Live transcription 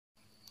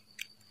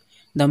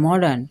The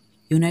modern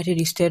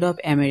United States of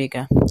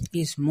America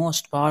is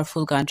most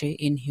powerful country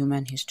in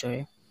human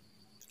history.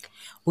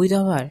 With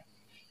over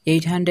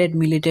 800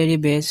 military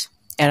bases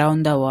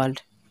around the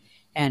world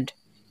and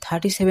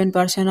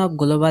 37% of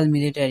global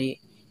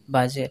military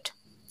budget,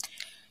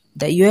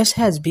 the US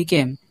has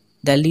become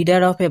the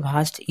leader of a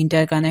vast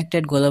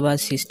interconnected global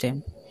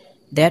system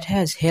that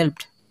has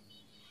helped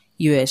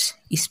US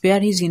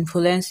spare his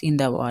influence in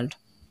the world.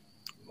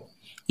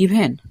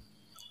 Even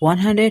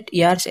 100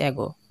 years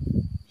ago,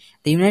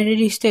 the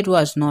United States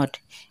was not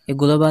a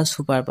global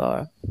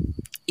superpower.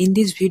 In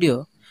this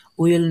video,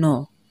 we will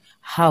know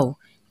how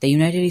the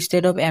United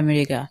States of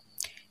America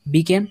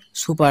became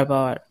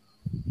superpower.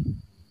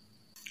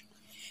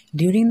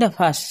 During the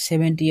first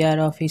 70 years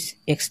of its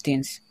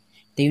existence,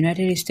 the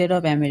United States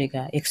of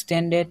America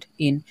extended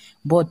in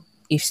both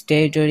its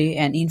territory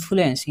and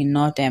influence in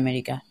North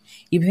America,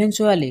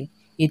 eventually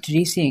it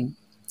reaching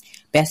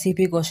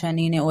Pacific Ocean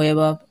in a wave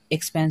of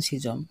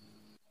expansionism.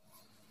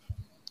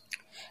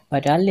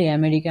 But early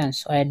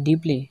Americans were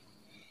deeply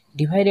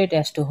divided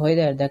as to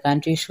whether the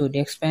country should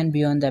expand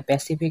beyond the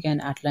Pacific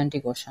and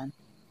Atlantic Ocean.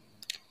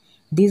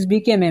 This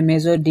became a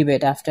major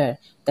debate after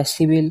the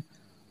Civil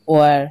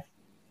War.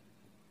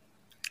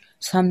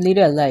 Some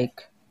leaders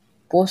like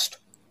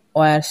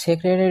post-war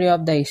Secretary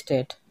of the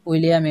State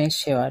William H.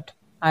 Seward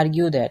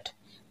argued that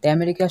the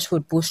America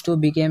should push to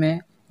become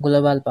a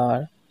global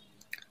power.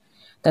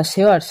 The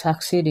Seward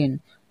succeeded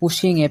in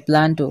pushing a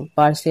plan to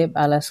purchase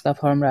Alaska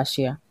from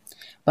Russia,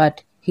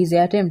 but his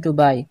attempt to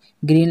buy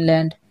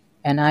Greenland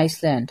and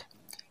Iceland,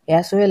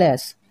 as well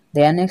as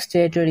the annexed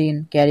territory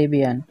in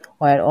Caribbean,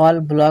 were all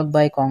blocked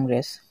by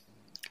Congress.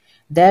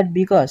 That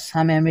because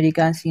some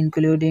Americans,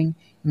 including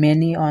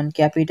many on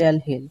Capitol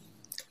Hill,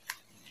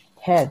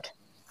 had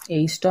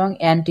a strong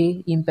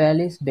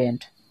anti-imperialist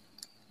bent.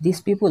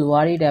 These people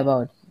worried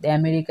about the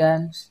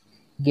Americans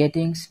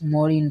getting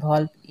more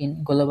involved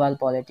in global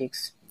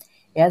politics,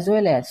 as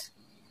well as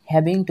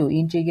having to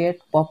integrate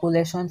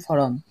population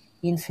from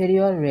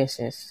inferior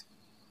races.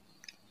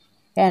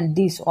 And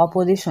this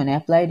opposition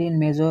applied in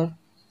major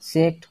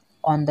sect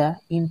on the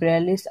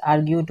imperialists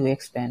argued to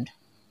expand.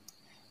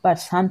 But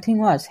something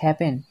was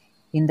happened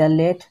in the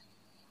late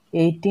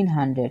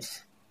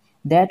 1800s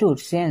that would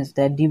change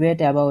the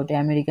debate about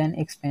American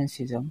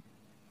expansionism.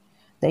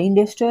 The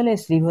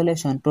Industrialist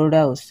Revolution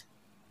produced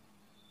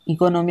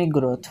economic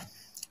growth,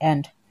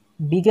 and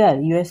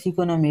bigger US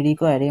economy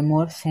required a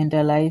more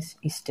centralized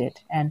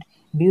state and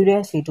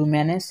bureaucracy to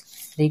manage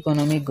the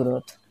economic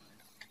growth.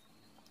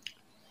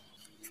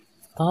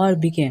 Power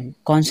became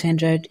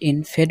concentrated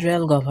in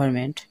federal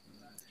government.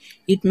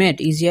 It made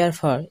easier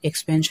for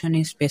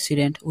expansionist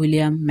President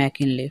William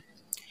McKinley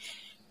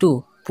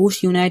to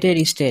push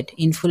United States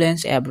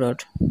influence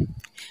abroad.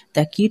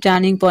 The key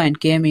turning point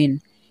came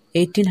in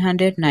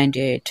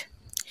 1898.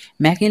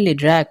 McKinley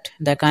dragged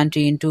the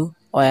country into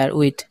war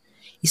with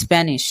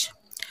Spanish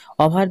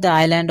over the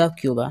island of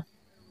Cuba.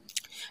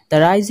 The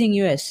rising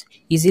US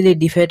easily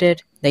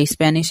defeated the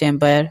Spanish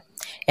Empire,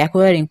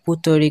 acquiring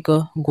Puerto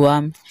Rico,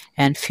 Guam,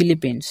 and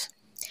Philippines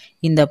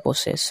in the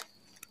process.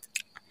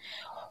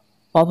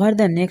 Over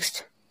the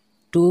next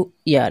 2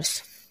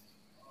 years,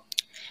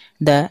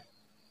 the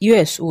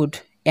US would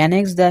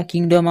annex the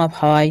Kingdom of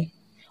Hawaii,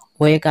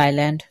 Wake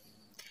Island,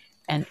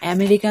 and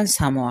American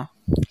Samoa.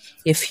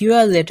 A few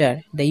years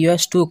later, the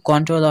US took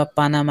control of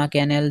Panama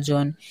Canal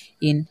Zone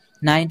in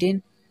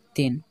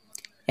 1910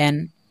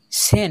 and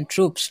sent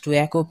troops to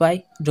occupy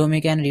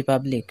Dominican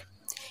Republic.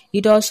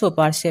 It also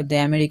purchased the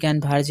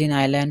American Virgin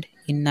Islands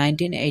in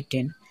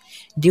 1918.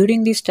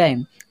 During this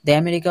time, the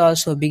America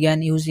also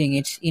began using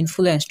its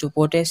influence to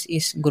protect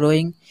its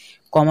growing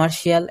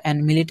commercial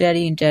and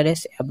military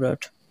interests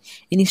abroad,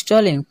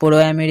 installing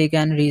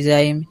pro-American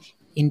regime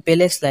in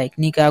places like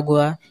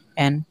Nicaragua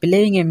and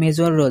playing a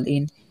major role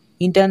in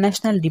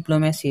international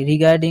diplomacy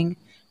regarding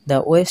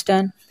the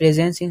Western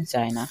presence in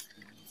China.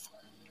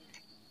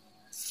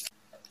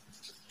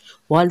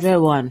 World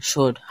War I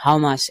showed how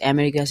much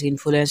America's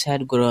influence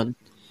had grown.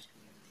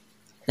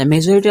 The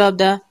majority of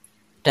the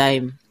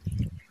time,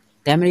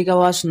 the America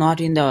was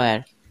not in the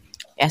war.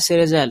 As a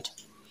result,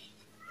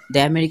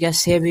 the America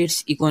saved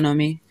its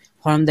economy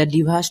from the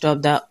devastation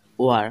of the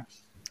war.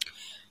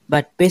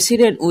 But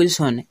President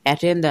Wilson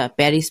attended the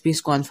Paris Peace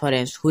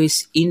Conference,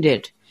 which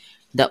ended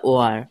the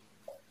war,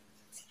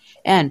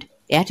 and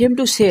attempted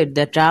to set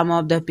the term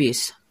of the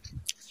peace.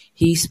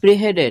 He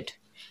spearheaded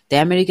the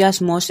America's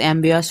most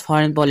ambitious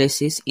foreign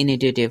policies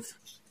initiative.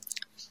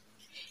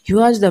 He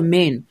was the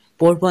main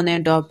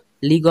proponent of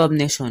League of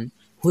Nations,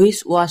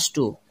 which was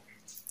to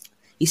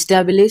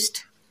establish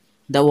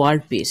the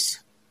world peace.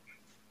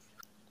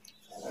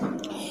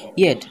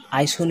 Yet,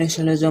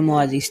 isolationism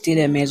was still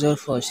a major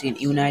force in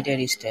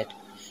United States.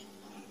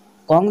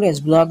 Congress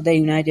blocked the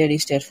United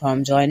States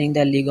from joining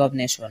the League of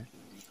Nations.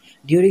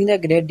 During the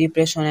Great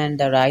Depression and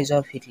the rise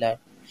of Hitler,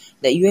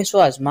 the US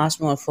was much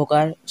more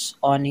focused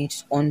on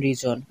its own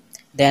region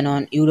than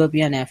on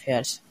European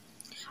affairs.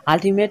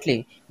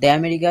 Ultimately, the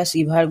America's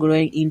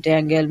ever-growing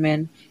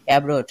entanglement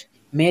abroad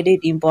made it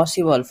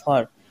impossible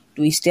for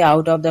to stay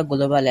out of the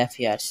global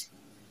affairs.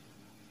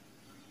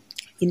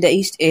 In the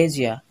East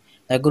Asia,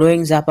 the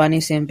growing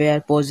Japanese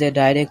empire posed a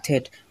direct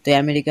threat to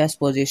America's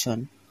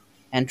position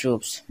and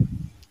troops,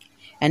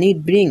 and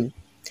it bring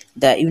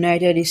the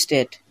United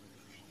States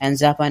and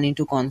Japan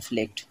into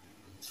conflict.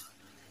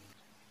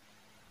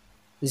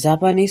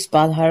 Japanese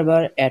Pearl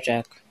Harbor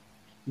attack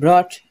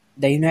brought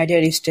the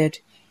United States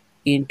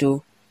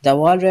into the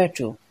World War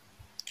II.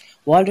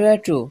 World War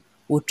II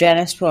would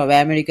transform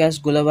America's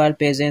global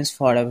presence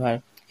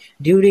forever.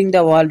 During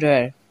the World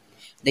War,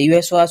 the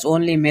US was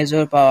only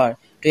major power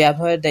to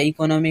avoid the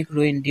economic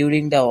ruin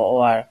during the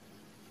war.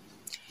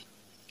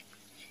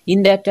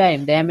 In that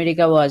time, the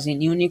America was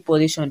in unique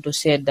position to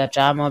set the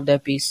term of the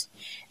peace,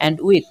 and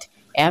with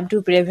aim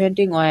to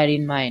preventing war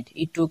in mind,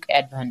 it took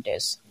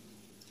advantage.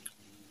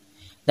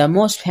 The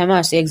most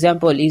famous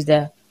example is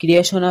the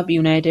creation of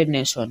United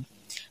Nations.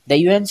 The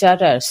UN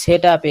Charter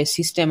set up a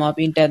system of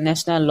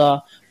international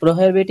law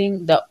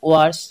prohibiting the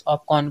wars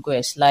of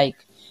conquest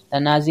like the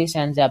Nazis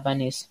and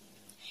Japanese.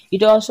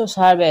 It also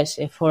served as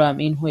a forum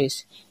in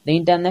which the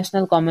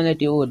international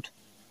community would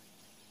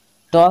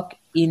talk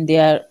in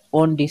their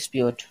own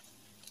dispute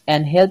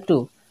and help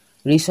to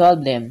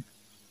resolve them.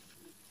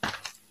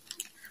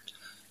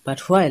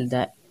 But while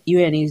the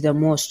UN is the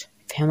most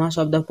famous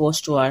of the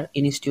post-war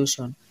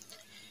institutions,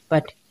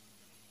 but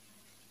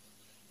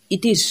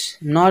it is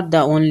not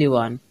the only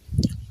one.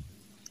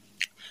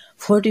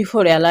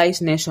 44 allied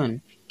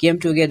nations came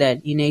together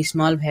in a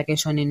small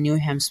vacation in New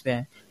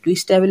Hampshire to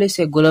establish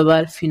a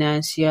global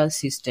financial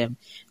system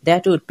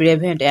that would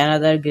prevent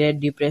another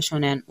Great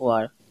Depression and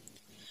war.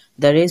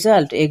 The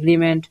result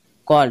agreement,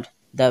 called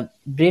the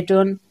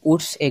Bretton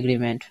Woods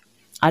Agreement,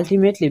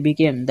 ultimately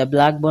became the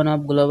backbone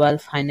of global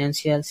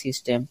financial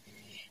system,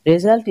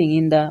 resulting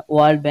in the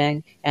World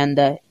Bank and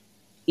the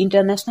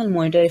International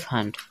Monetary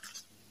Fund.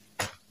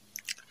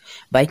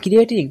 By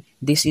creating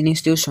this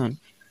institution,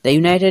 the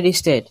United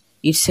States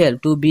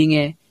itself to being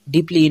a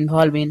deeply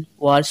involved in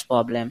world's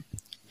problem.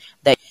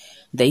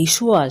 The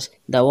issue was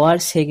the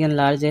world's second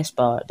largest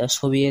power, the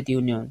Soviet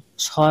Union,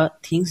 saw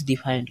things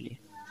differently.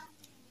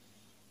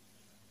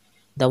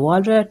 The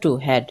World War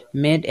II had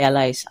made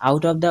allies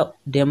out of the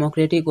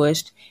democratic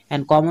West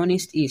and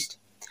communist East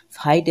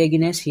fight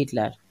against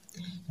Hitler,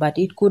 but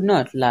it could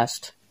not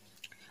last.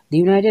 The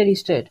United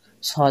States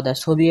saw the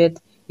Soviet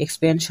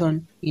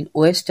expansion in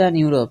Western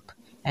Europe,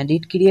 and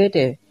it created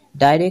a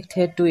direct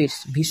threat to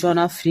its vision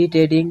of free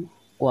trading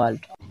world.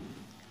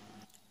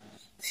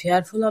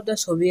 Fearful of the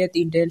Soviet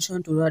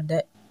intention toward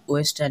the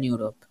Western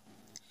Europe,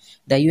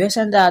 the US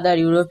and the other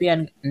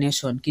European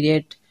nations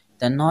created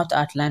the North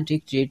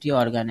Atlantic Treaty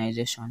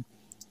Organization,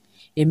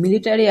 a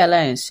military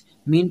alliance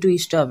meant to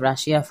stop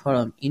Russia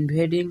from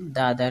invading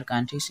the other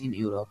countries in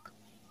Europe.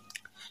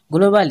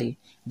 Globally,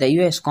 the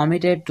US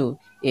committed to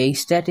a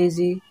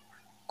strategy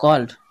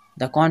called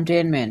the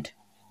containment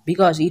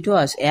because it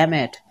was aimed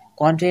at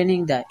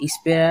containing the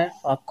spread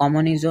of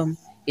communism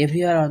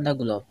everywhere on the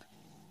globe.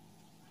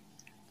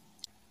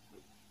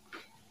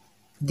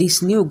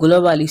 This new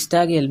global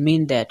struggle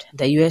meant that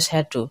the US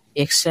had to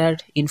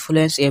exert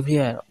influence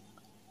everywhere.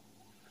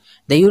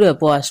 The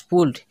Europe was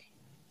pulled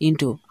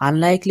into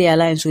unlikely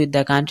alliance with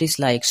the countries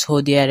like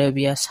Saudi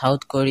Arabia,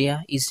 South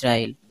Korea,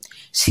 Israel,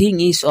 seeing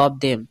each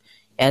of them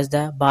as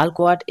the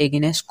bulwark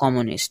against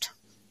communists.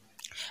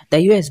 The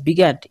US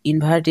began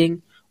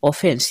inverting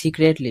offense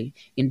secretly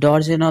in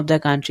dozens of the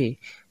countries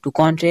to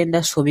contain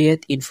the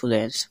Soviet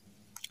influence.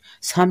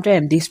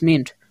 Sometimes this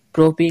meant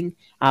propping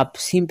up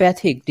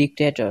sympathetic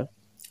dictators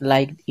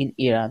like in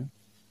Iran,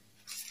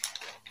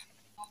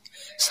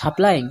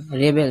 supplying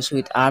rebels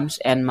with arms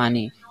and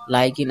money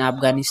like in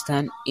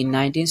Afghanistan in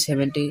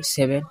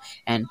 1977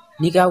 and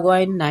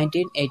Nicaragua in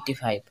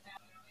 1985.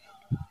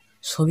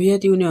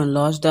 Soviet Union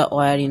lost the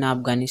war in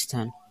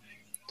Afghanistan.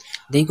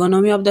 The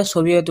economy of the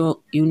Soviet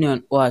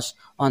Union was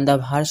on the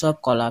verge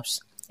of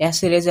collapse.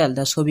 As a result,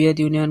 the Soviet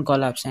Union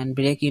collapsed and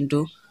broke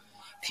into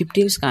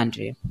 15th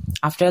country.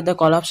 After the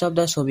collapse of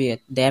the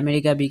Soviet, the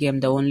America became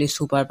the only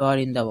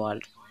superpower in the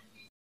world.